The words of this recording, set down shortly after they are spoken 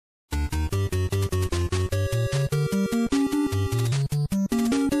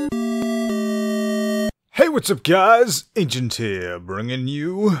Hey, what's up guys? Ancient here, bringing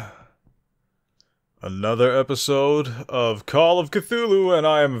you another episode of Call of Cthulhu, and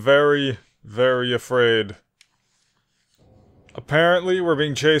I am very, very afraid. Apparently, we're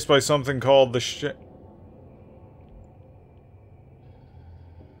being chased by something called the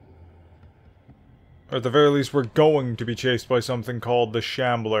or at the very least, we're going to be chased by something called the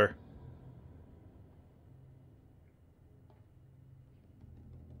Shambler.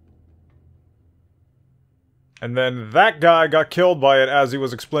 And then that guy got killed by it as he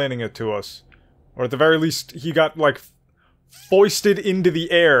was explaining it to us. Or at the very least, he got, like, foisted into the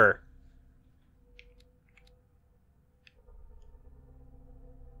air.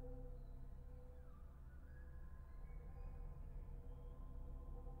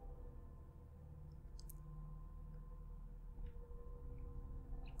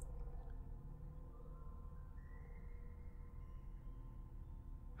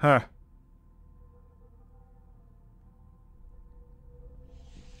 Huh.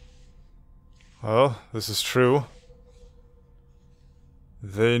 Well, this is true.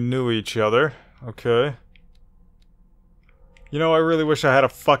 They knew each other. Okay. You know, I really wish I had a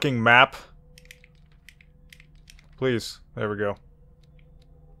fucking map. Please. There we go.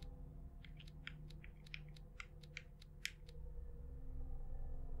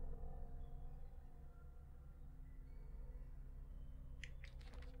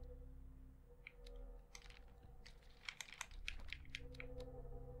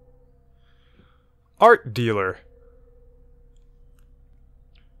 Art dealer.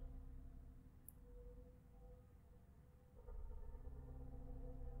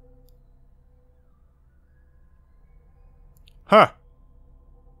 Huh.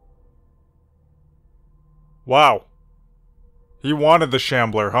 Wow. He wanted the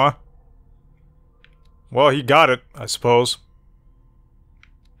Shambler, huh? Well, he got it, I suppose.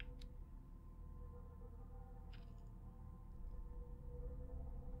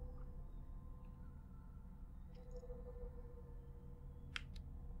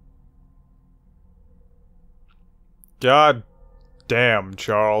 God damn,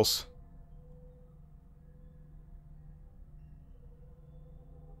 Charles.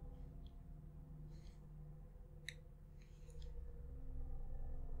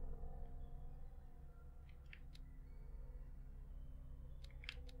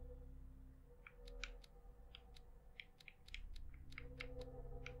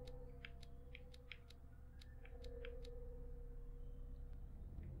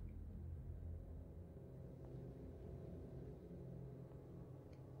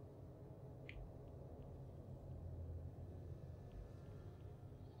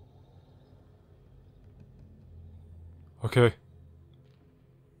 Okay.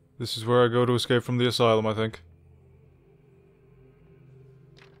 This is where I go to escape from the asylum, I think.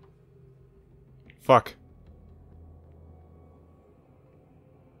 Fuck.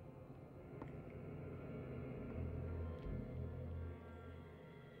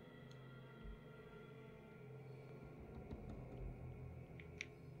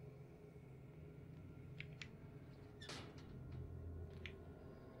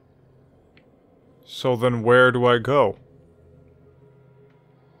 So then where do I go?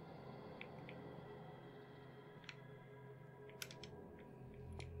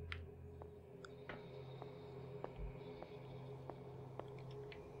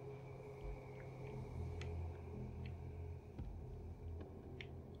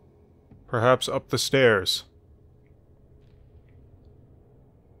 Perhaps up the stairs.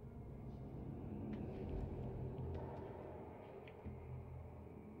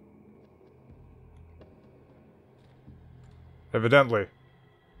 Evidently.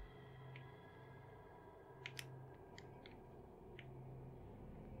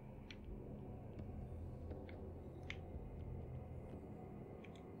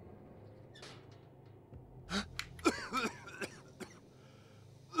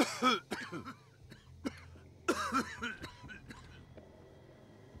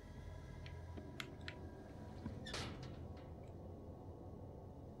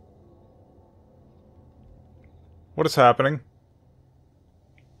 What is happening?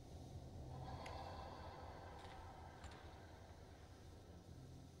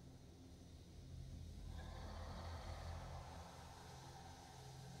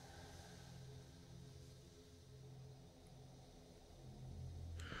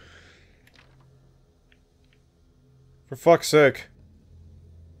 For fuck's sake.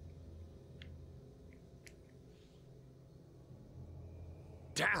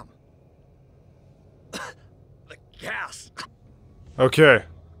 Damn. The gas. Okay.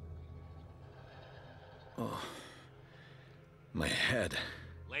 Oh, my head.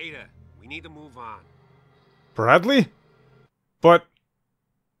 Later. We need to move on. Bradley? But...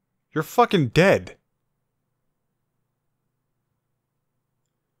 you're fucking dead.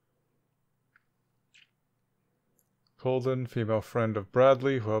 Colden, female friend of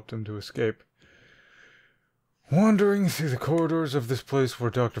Bradley, who helped him to escape. Wandering through the corridors of this place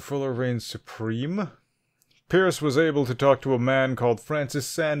where Dr. Fuller reigns supreme, Pierce was able to talk to a man called Francis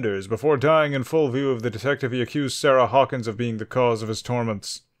Sanders before dying in full view of the detective he accused Sarah Hawkins of being the cause of his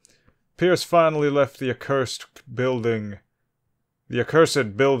torments. Pierce finally left the accursed building,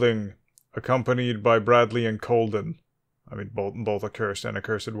 accompanied by Bradley and Colden. I mean, both accursed and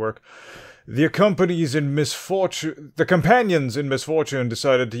accursed work. The companions in misfortune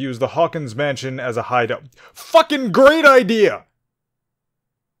decided to use the Hawkins mansion as a hideout. Fucking great idea!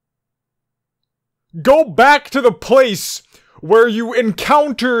 Go back to the place where you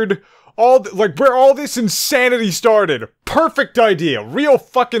encountered where all this insanity started. Perfect idea. Real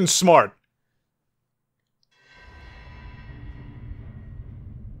fucking smart.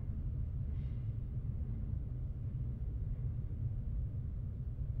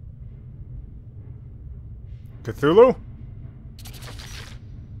 Cthulu?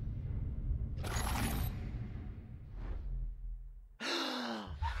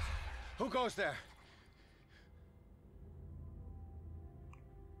 Who goes there?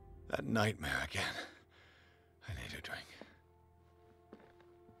 That nightmare again. I need a drink.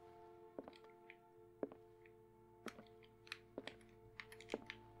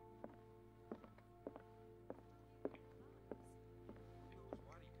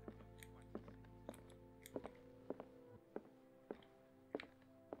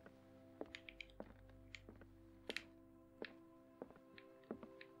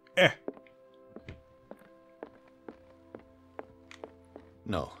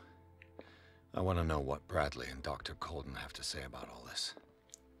 No. I want to know what Bradley and Dr. Colden have to say about all this.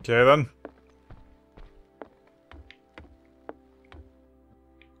 Okay, then.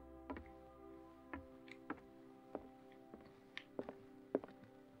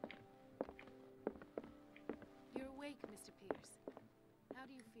 You're awake, Mr. Pierce. How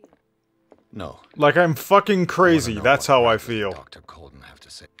do you feel? No. Like I'm fucking crazy. That's how I feel. Dr. Colden have to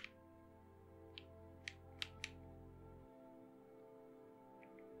say.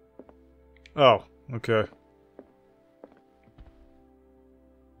 Oh, okay.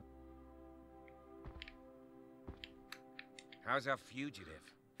 How's our fugitive?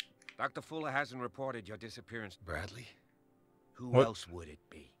 Dr. Fuller hasn't reported your disappearance. Bradley? Who What? else would it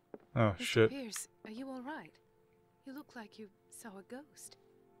be? Oh, Mr. shit. Pierce, are you all right? You look like you saw a ghost.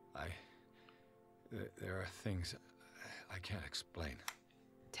 There are things I can't explain.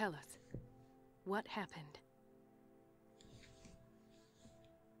 Tell us, what happened?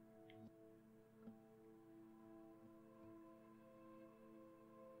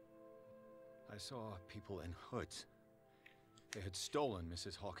 I saw people in hoods. They had stolen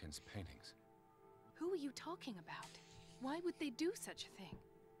Mrs. Hawkins' paintings. Who are you talking about? Why would they do such a thing?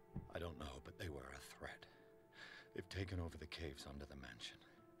 I don't know, but they were a threat. They've taken over the caves under the mansion.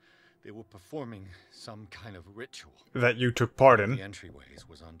 They were performing some kind of ritual. That you took part in. The entryways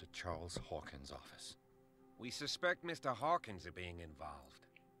was under Charles Hawkins' office. We suspect Mr. Hawkins of being involved.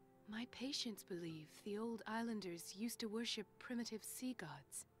 My patients believe the old islanders used to worship primitive sea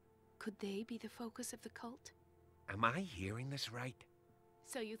gods. Could they be the focus of the cult? Am I hearing this right?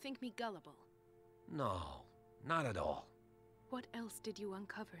 So you think me gullible? No, not at all. What else did you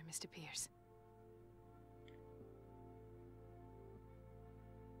uncover, Mr. Pierce?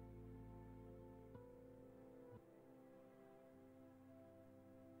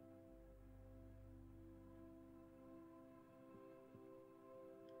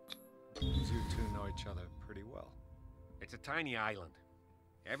 You two know each other pretty well. It's a tiny island.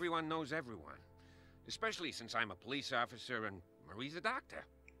 Everyone knows everyone. Especially since I'm a police officer and Marie's a doctor.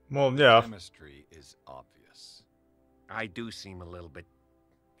 Well, yeah. Chemistry is obvious. I do seem a little bit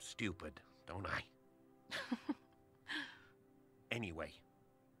stupid, don't I? Anyway,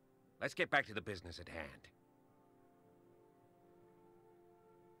 let's get back to the business at hand.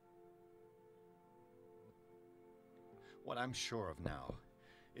 What I'm sure of now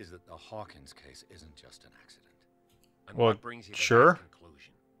is that the Hawkins case isn't just an accident. And Well, what brings you to sure. that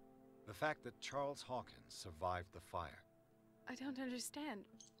conclusion? The fact that Charles Hawkins survived the fire. I don't understand.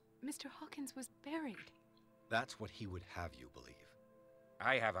 Mr. Hawkins was buried. That's what he would have you believe.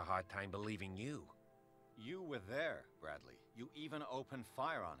 I have a hard time believing you. You were there, Bradley. You even opened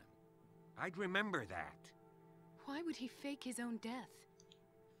fire on him. I'd remember that. Why would he fake his own death?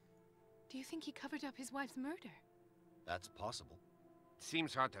 Do you think he covered up his wife's murder? That's possible.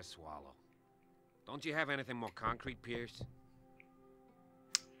 Seems hard to swallow. Don't you have anything more concrete, Pierce?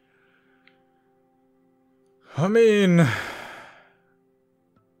 I mean...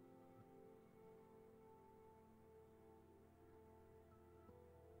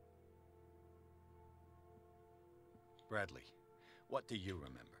 Bradley, what do you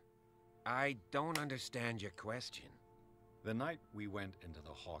remember? I don't understand your question. The night we went into the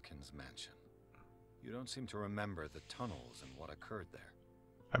Hawkins mansion. You don't seem to remember the tunnels and what occurred there.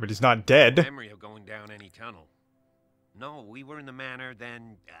 I mean, he's not dead. Memory of going down any tunnel. No, we were in the manor,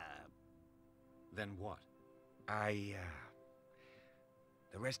 then, Then what? The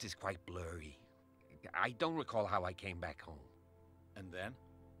rest is quite blurry. I don't recall how I came back home. And then?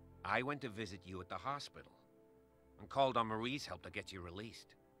 I went to visit you at the hospital and called on Marie's help to get you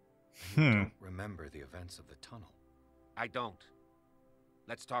released. You don't remember the events of the tunnel. I don't.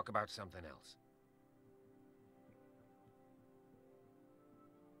 Let's talk about something else.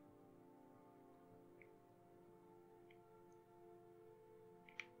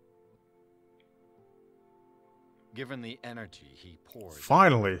 Given the energy he poured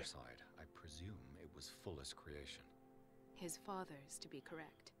Finally. into the side, I presume it was Fuller's creation. His father's, to be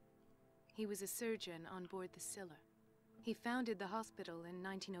correct. He was a surgeon on board the Scylla. He founded the hospital in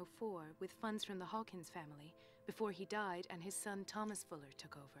 1904 with funds from the Hawkins family before he died and his son Thomas Fuller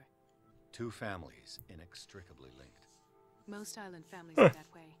took over. Two families inextricably linked. Most island families are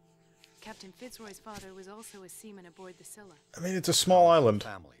that way. Captain Fitzroy's father was also a seaman aboard the Scylla. I mean, it's a small island.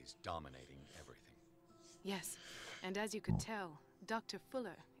 Families dominating everything. Yes, and as you could tell, Dr.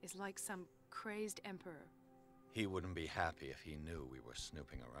 Fuller is like some crazed emperor. He wouldn't be happy if he knew we were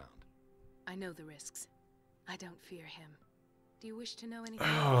snooping around. I know the risks. I don't fear him. Do you wish to know anything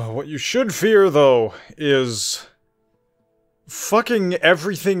else? What you should fear, though, is fucking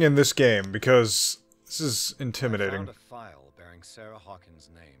everything in this game, because this is I intimidating. found a file bearing Sarah Hawkins'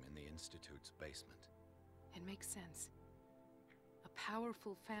 name in the Institute's basement. It makes sense. A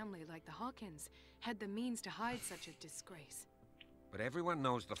powerful family like the Hawkins had the means to hide such a disgrace. But everyone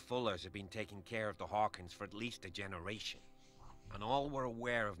knows the Fullers have been taking care of the Hawkins for at least a generation. And all were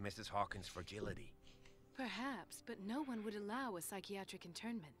aware of Mrs. Hawkins' fragility. Perhaps, but no one would allow a psychiatric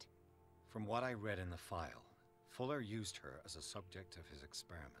internment. From what I read in the file, Fuller used her as a subject of his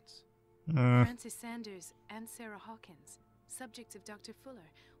experiments. Francis Sanders and Sarah Hawkins, subjects of Dr.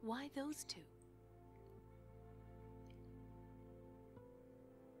 Fuller. Why those two?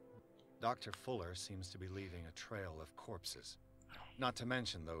 Dr. Fuller seems to be leaving a trail of corpses. Not to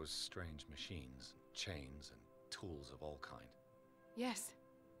mention those strange machines, chains, and tools of all kind. Yes,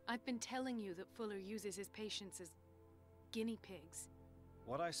 I've been telling you that Fuller uses his patients as guinea pigs.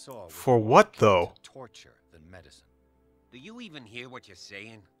 What I saw was For more what, akin though? to torture than medicine. Do you even hear what you're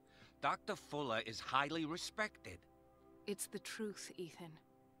saying? Dr. Fuller is highly respected. It's the truth, Ethan.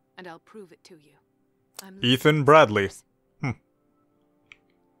 And I'll prove it to you. I'm Ethan listening, Bradley. Sanders.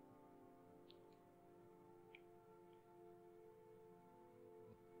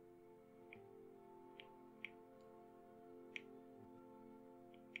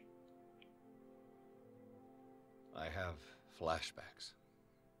 I have flashbacks.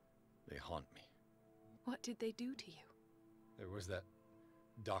 They haunt me. What did they do to you? There was that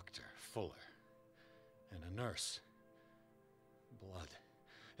Dr. Fuller and a nurse. Blood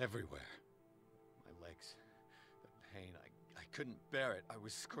everywhere. My legs, the pain, I couldn't bear it. I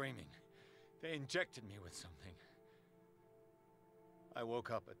was screaming. They injected me with something. I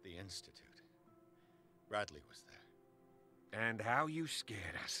woke up at the Institute. Bradley was there. And how you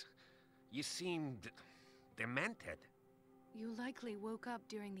scared us. You seemed demented. You likely woke up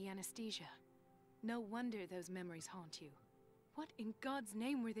during the anesthesia. No wonder those memories haunt you. What in God's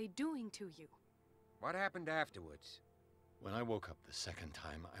name were they doing to you? What happened afterwards? When I woke up the second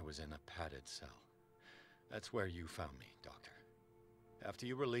time, I was in a padded cell. That's where you found me, Doctor. After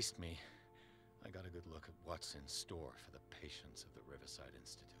you released me, I got a good look at what's in store for the patients of the Riverside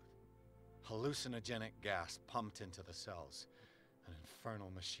Institute. Hallucinogenic gas pumped into the cells. An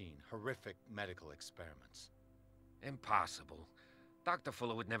infernal machine. Horrific medical experiments. Impossible. Dr.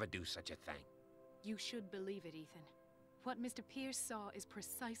 Fuller would never do such a thing. You should believe it, Ethan. What Mr. Pierce saw is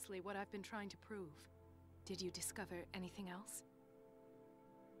precisely what I've been trying to prove. Did you discover anything else?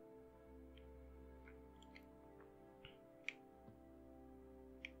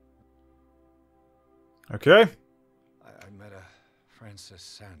 Okay. I met a Francis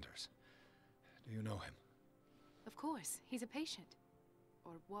Sanders. Do you know him? Of course, he's a patient.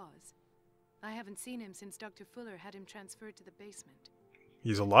 Or was. I haven't seen him since Dr. Fuller had him transferred to the basement.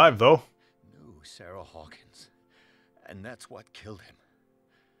 He's alive, though. Knew Sarah Hawkins. And that's what killed him.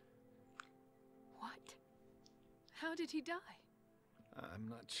 What? How did he die? I'm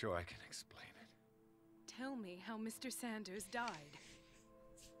not sure I can explain it. Tell me how Mr. Sanders died.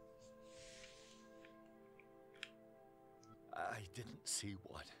 I didn't see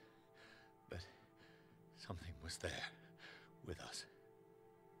what, but something was there with us.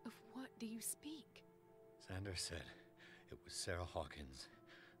 Of what do you speak? Sanders said it was Sarah Hawkins'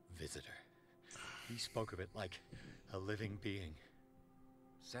 visitor. He spoke of it like a living being.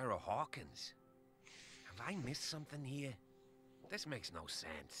 Sarah Hawkins? Have I missed something here? This makes no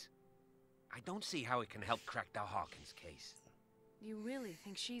sense. I don't see how it can help crack the Hawkins case. You really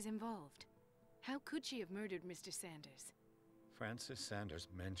think she's involved? How could she have murdered Mr. Sanders? Francis Sanders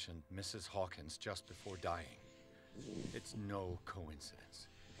mentioned Mrs. Hawkins just before dying. It's no coincidence.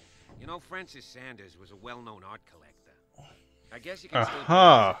 You know, Francis Sanders was a well-known art collector. I guess you can still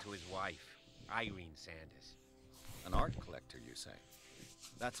Aha. credit it to his wife, Irene Sanders. An art collector, you say?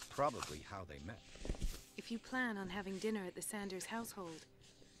 That's probably how they met. If you plan on having dinner at the Sanders household,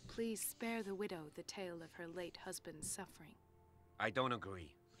 please spare the widow the tale of her late husband's suffering. I don't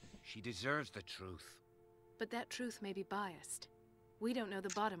agree. She deserves the truth. But that truth may be biased. We don't know the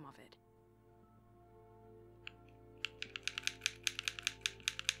bottom of it.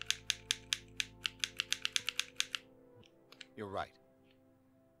 You're right.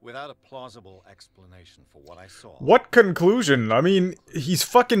 Without a plausible explanation for what I saw... What conclusion? I mean, he's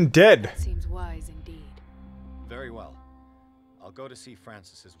fucking dead. That seems wise indeed. Very well. I'll go to see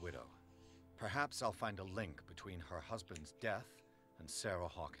Francis's widow. Perhaps I'll find a link between her husband's death and Sarah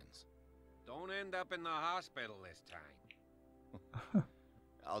Hawkins. Don't end up in the hospital this time.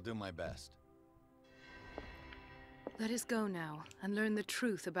 I'll do my best. Let us go now and learn the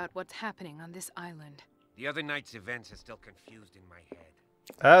truth about what's happening on this island. The other night's events are still confused in my head.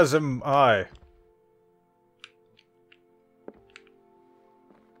 As am I.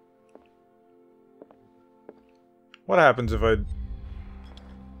 What happens if I...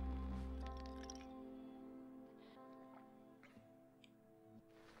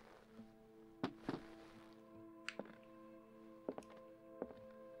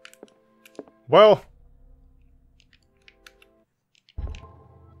 Well...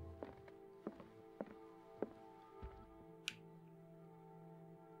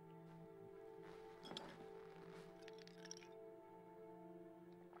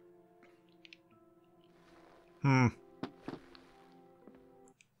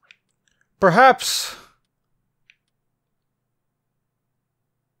 Perhaps...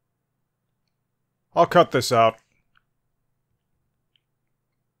 I'll cut this out.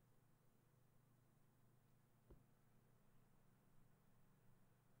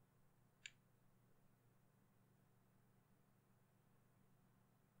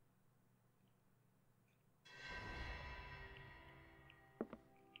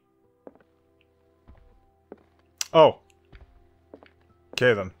 Oh.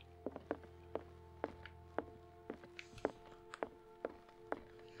 Okay then.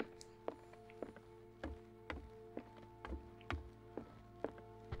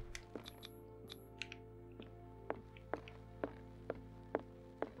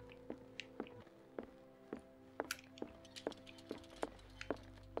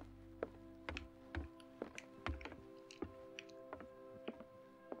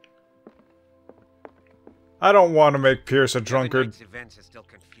 I don't want to make Pierce a drunkard. The other night's events are still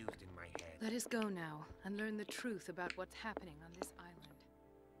confused in my head. Let us go now and learn the truth about what's happening on this island.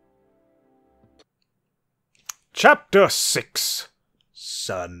 Chapter 6.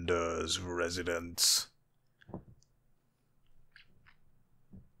 Sanders' Residence.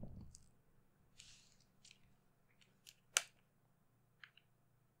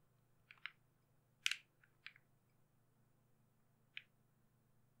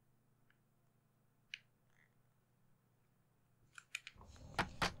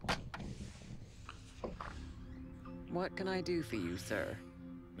 What can I do for you, sir?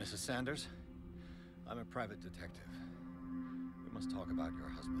 Mrs. Sanders? I'm a private detective. We must talk about your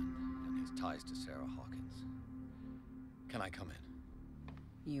husband and his ties to Sarah Hawkins. Can I come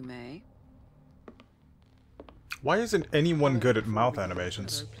in? You may. Why isn't anyone good at mouth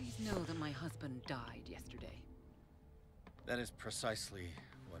animations? Please know that my husband died yesterday. That is precisely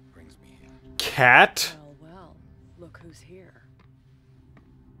what brings me here. Cat? Well, well, look who's here.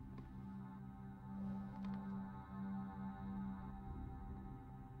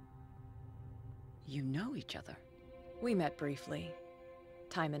 You know each other. We met briefly.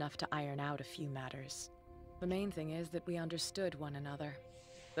 Time enough to iron out a few matters. The main thing is that we understood one another.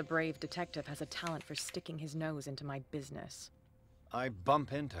 The brave detective has a talent for sticking his nose into my business. I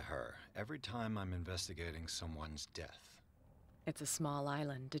bump into her every time I'm investigating someone's death. It's a small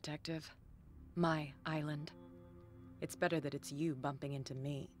island, detective. My island. It's better that it's you bumping into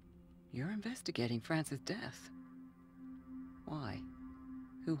me. You're investigating Francis' death. Why?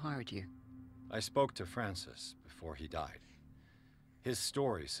 Who hired you? I spoke to Francis before he died. His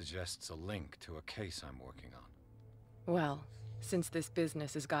story suggests a link to a case I'm working on. Well, since this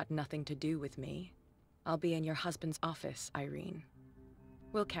business has got nothing to do with me, I'll be in your husband's office, Irene.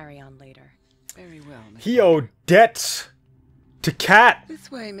 We'll carry on later. Very well, Miss He owed debts to Cat.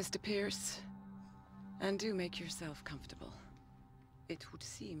 This way, Mr. Pierce. And do make yourself comfortable. It would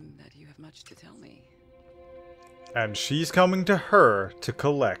seem that you have much to tell me. And she's coming to her to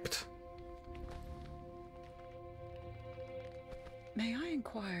collect. May I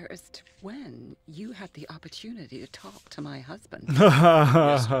inquire as to when you had the opportunity to talk to my husband?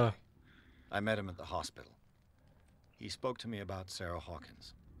 Yesterday, I met him at the hospital. He spoke to me about Sarah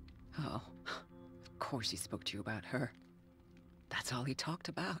Hawkins. Oh, of course he spoke to you about her. That's all he talked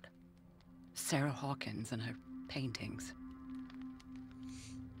about. Sarah Hawkins and her paintings.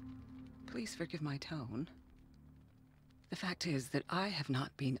 Please forgive my tone. The fact is that I have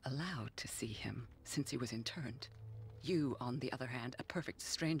not been allowed to see him since he was interned. You, on the other hand, a perfect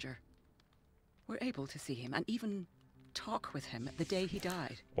stranger, were able to see him and even talk with him the day he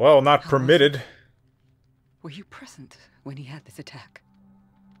died. Well, not How was permitted. it? Were you present when he had this attack?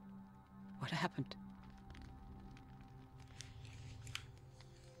 What happened?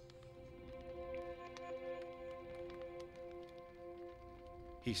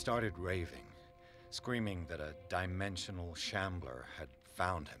 He started raving, screaming that a dimensional shambler had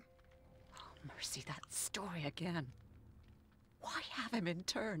found him. Oh, mercy, that story again. Why have him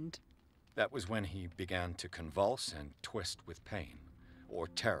interned? That was when he began to convulse and twist with pain. Or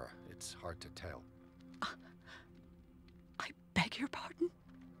terror, it's hard to tell. I beg your pardon?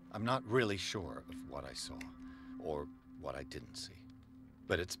 I'm not really sure of what I saw, or what I didn't see.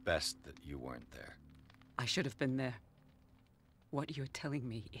 But it's best that you weren't there. I should have been there. What you're telling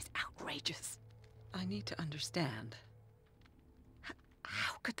me is outrageous. I need to understand.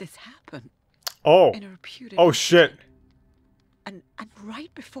 How could this happen? Oh. In a reputed Oh, shit. And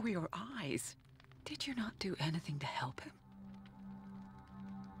right before your eyes. Did you not do anything to help him?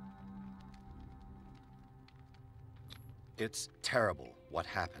 It's terrible what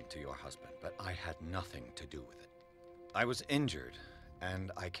happened to your husband, but I had nothing to do with it. I was injured,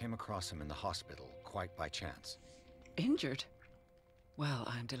 and I came across him in the hospital quite by chance. Injured? Well,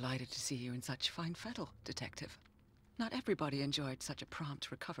 I'm delighted to see you in such fine fettle, Detective. Not everybody enjoyed such a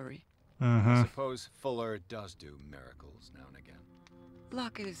prompt recovery. I suppose Fuller does do miracles now and again.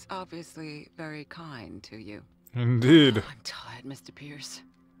 Luck is obviously very kind to you. Indeed. I'm tired, Mr. Pierce.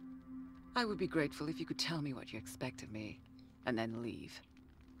 I would be grateful if you could tell me what you expect of me, and then leave.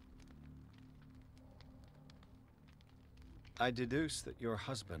 I deduce that your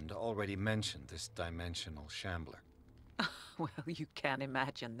husband already mentioned this dimensional shambler. Well, you can't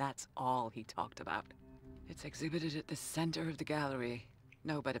imagine that's all he talked about. It's exhibited at the center of the gallery.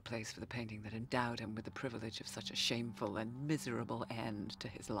 No better place for the painting that endowed him with the privilege of such a shameful and miserable end to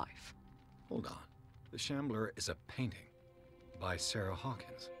his life. Hold on. The shambler is a painting by Sarah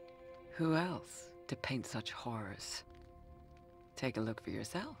Hawkins. Who else to paint such horrors? Take a look for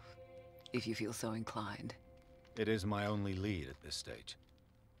yourself, if you feel so inclined. It is my only lead at this stage.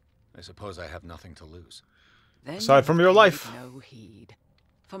 I suppose I have nothing to lose. Then Aside from you your paid life. No heed.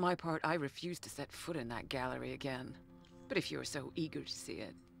 For my part, I refuse to set foot in that gallery again. But if you're so eager to see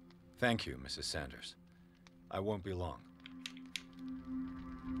it... Thank you, Mrs. Sanders. I won't be long.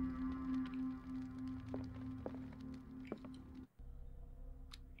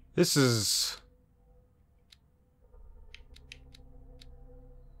 This is